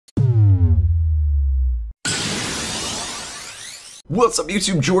What's up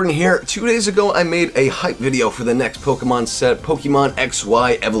YouTube, Jordan here. 2 days ago I made a hype video for the next Pokemon set, Pokemon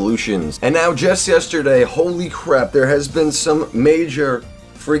XY Evolutions. And now just yesterday, holy crap, there has been some major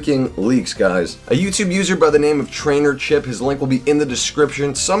freaking leaks, guys. A YouTube user by the name of Trainer Chip, his link will be in the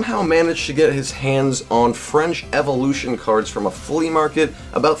description, somehow managed to get his hands on French evolution cards from a flea market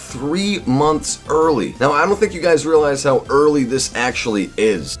about 3 months early. Now, I don't think you guys realize how early this actually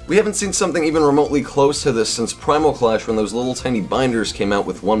is. We haven't seen something even remotely close to this since Primal Clash, when those little tiny binders came out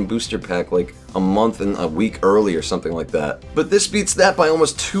with one booster pack like a month and a week early or something like that. But this beats that by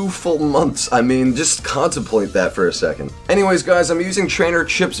almost 2 full months. I mean, just contemplate that for a second. Anyways, guys, I'm using Trainer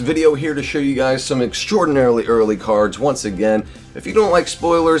Chip's video here to show you guys some extraordinarily early cards once again. If you don't like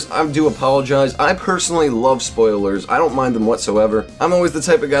spoilers, I do apologize. I personally love spoilers. I don't mind them whatsoever. I'm always the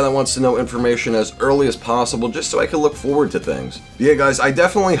type of guy that wants to know information as early as possible just so I can look forward to things. Yeah, guys, I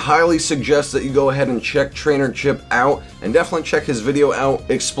definitely highly suggest that you go ahead and check Trainer Chip out, and definitely check his video out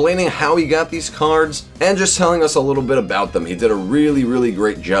explaining how he got these cards and just telling us a little bit about them. He did a really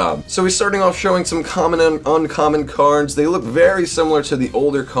great job. So he's starting off showing some common and uncommon cards. They look very similar to the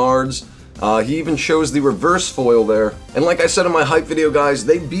older cards. He even shows the reverse foil there. And like I said in my hype video, guys,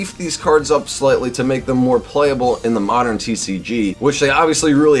 they beefed these cards up slightly to make them more playable in the modern TCG, which they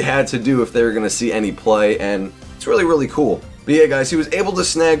obviously really had to do if they were going to see any play, and it's really cool. But yeah, guys, he was able to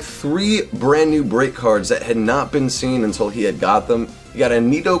snag 3 brand new break cards that had not been seen until he had got them. He got a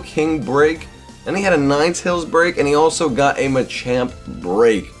Nidoking break, and he had a Ninetales break, and he also got a Machamp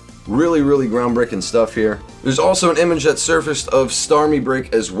break. Really groundbreaking stuff here. There's also an image that surfaced of Starmie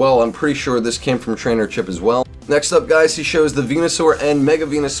break as well. I'm pretty sure this came from Trainer Chip as well. Next up, guys, he shows the Venusaur and Mega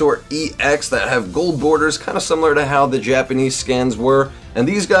Venusaur EX that have gold borders, kind of similar to how the Japanese scans were. And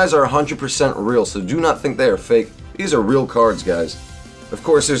these guys are 100% real, so do not think they are fake. These are real cards, guys. Of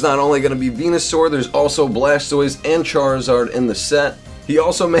course, there's not only going to be Venusaur, there's also Blastoise and Charizard in the set. He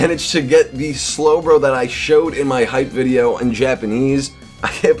also managed to get the Slowbro that I showed in my hype video in Japanese. I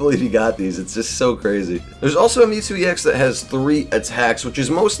can't believe he got these, it's just so crazy. There's also a Mewtwo EX that has 3 attacks, which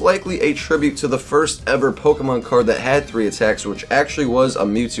is most likely a tribute to the first ever Pokemon card that had 3 attacks, which actually was a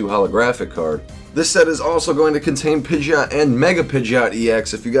Mewtwo holographic card. This set is also going to contain Pidgeot and Mega Pidgeot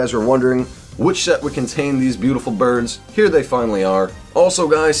EX. If you guys were wondering which set would contain these beautiful birds, here they finally are. Also,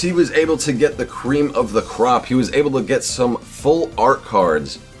 guys, he was able to get the cream of the crop. He was able to get some full art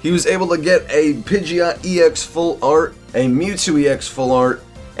cards. He was able to get a Pidgeot EX full art, a Mewtwo EX full art,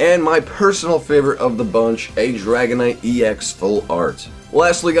 and my personal favorite of the bunch, a Dragonite EX full art.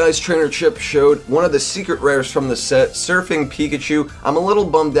 Lastly, guys, Trainer Chip showed one of the secret rares from the set, Surfing Pikachu. I'm a little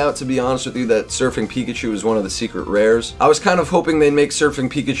bummed out, to be honest with you, that Surfing Pikachu is one of the secret rares. I was kind of hoping they'd make Surfing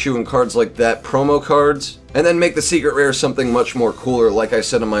Pikachu and cards like that promo cards, and then make the secret rare something much more cooler. Like I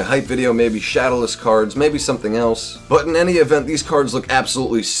said in my hype video, maybe Shadowless cards, maybe something else. But in any event, these cards look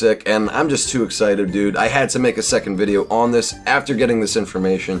absolutely sick, and I'm just too excited, dude. I had to make a second video on this after getting this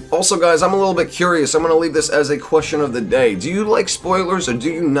information. Also, guys, I'm a little bit curious. I'm going to leave this as a question of the day. Do you like spoilers or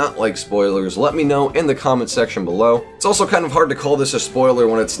do you not like spoilers? Let me know in the comment section below. It's also kind of hard to call this a spoiler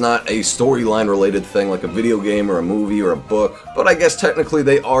when it's not a storyline related thing like a video game or a movie or a book, but I guess technically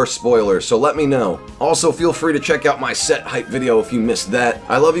they are spoilers, so let me know. Also, feel free to check out my set hype video if you missed that.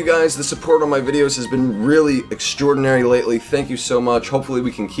 I love you guys. The support on my videos has been really extraordinary lately. Thank you so much. Hopefully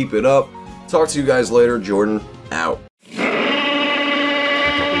we can keep it up. Talk to you guys later. Jordan, out.